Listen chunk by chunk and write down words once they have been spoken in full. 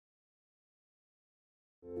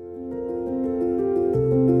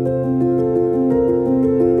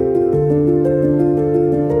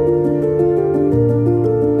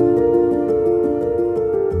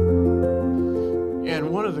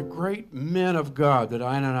of God that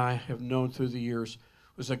Ina and I have known through the years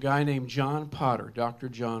was a guy named John Potter, Dr.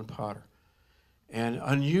 John Potter. An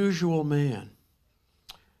unusual man.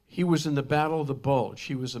 He was in the Battle of the Bulge.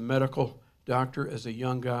 He was a medical doctor as a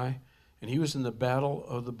young guy, and he was in the Battle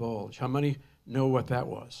of the Bulge. How many know what that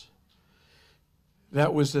was?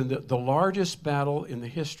 That was in the largest battle in the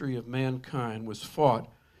history of mankind was fought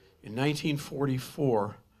in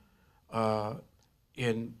 1944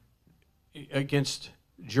 against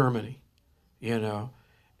Germany, you know.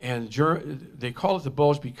 And they call it the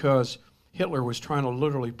Bulge because Hitler was trying to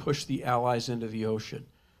literally push the Allies into the ocean,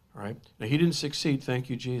 right? Now, he didn't succeed, thank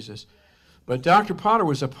you, Jesus. But Dr. Potter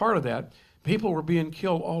was a part of that. People were being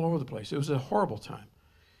killed all over the place. It was a horrible time.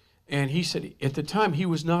 And he said at the time he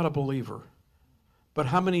was not a believer. But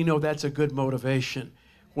how many know that's a good motivation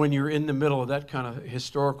when you're in the middle of that kind of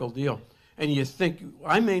historical deal? And you think,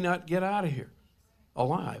 I may not get out of here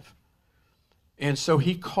alive. And so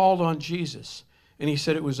he called on Jesus. And he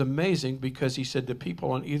said it was amazing because he said the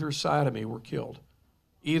people on either side of me were killed.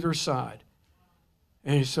 Either side.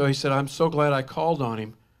 And so he said, I'm so glad I called on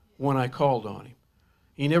him when I called on him.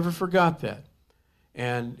 He never forgot that.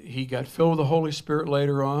 And he got filled with the Holy Spirit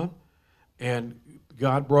later on. And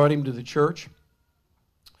God brought him to the church.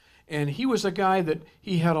 And he was a guy that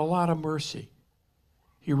he had a lot of mercy.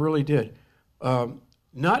 He really did.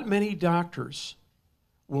 Not many doctors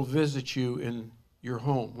will visit you in your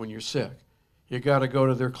home when you're sick. You got to go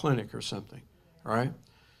to their clinic or something, all right?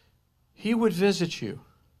 He would visit you.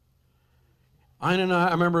 Ina and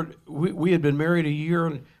I remember we had been married a year,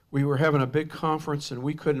 and we were having a big conference, and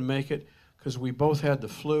we couldn't make it because we both had the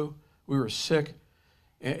flu. We were sick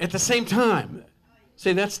at the same time.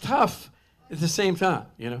 See, that's tough at the same time,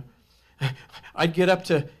 you know. I'd get up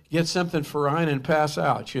to get something for Ina and pass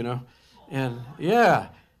out, you know. And, yeah.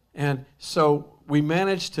 And so we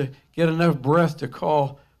managed to get enough breath to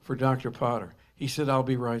call for Dr. Potter. He said, I'll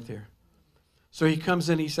be right there. So he comes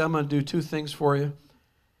in, he said, I'm going to do two things for you.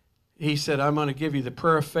 He said, I'm going to give you the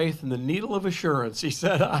prayer of faith and the needle of assurance. He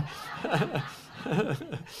said,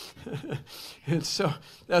 and so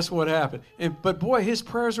that's what happened. But boy, his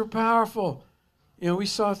prayers were powerful. You know, we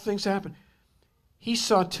saw things happen. He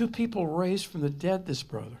saw two people raised from the dead, this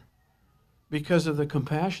brother, because of the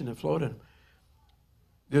compassion that flowed in him.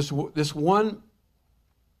 This one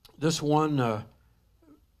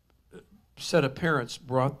set of parents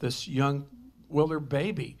brought this young, their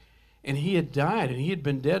baby, and he had died, and he had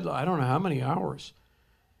been dead, I don't know how many hours.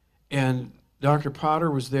 And Dr.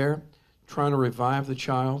 Potter was there trying to revive the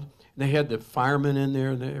child. And they had the firemen in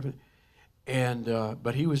there, and everything.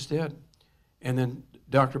 But he was dead. And then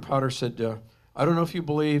Dr. Potter said, I don't know if you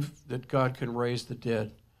believe that God can raise the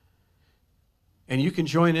dead. And you can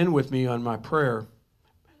join in with me on my prayer.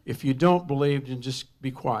 If you don't believe, then just be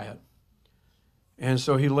quiet. And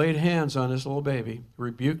so he laid hands on this little baby,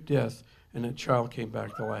 rebuked death, and the child came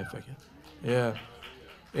back to life again. Yeah.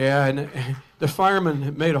 Yeah, and the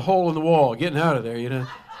firemen made a hole in the wall getting out of there, you know.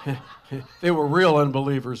 They were real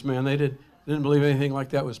unbelievers, man. They didn't believe anything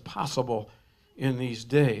like that was possible in these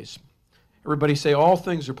days. Everybody say, all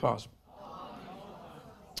things are possible.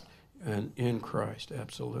 And in Christ,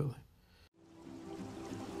 absolutely.